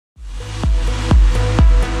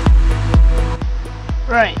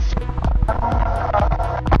Right.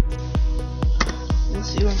 Let's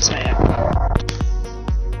see once I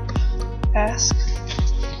ask.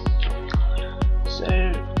 So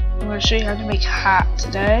I'm going to show you how to make a hat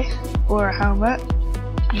today, or a helmet.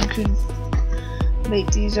 You can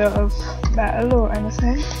make these out of metal or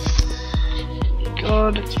anything.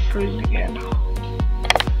 God, it's frozen again.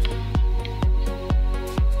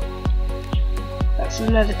 That's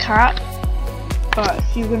a leather cap, but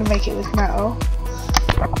if you're going to make it with metal,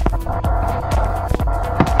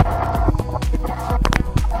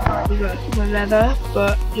 you got the leather,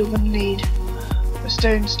 but you're going to need a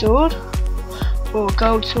stone sword or a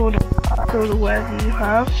gold sword or whatever you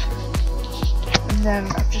have. And then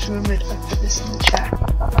I've just remembered I put this in the chat.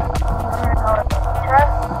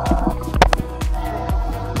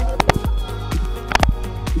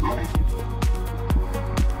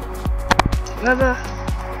 Leather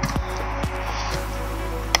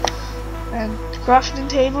and crafting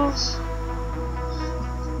tables.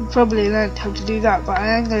 You probably learned how to do that, but I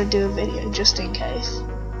am going to do a video just in case.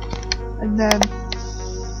 And then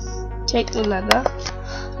take the leather.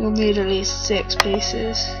 You'll need at least 6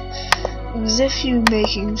 pieces. As if you're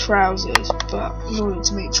making trousers, but in order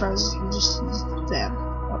to make trousers you just use them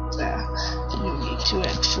up there. And you'll need 2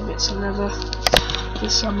 extra bits of leather.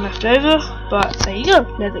 There's some left over, but there you go,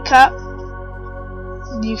 leather cap.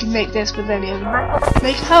 You can make this with any other metal.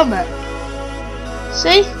 Make a helmet.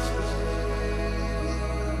 See?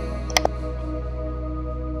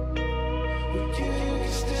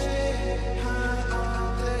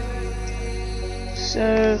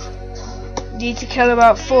 So, you need to kill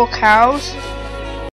about 4 cows.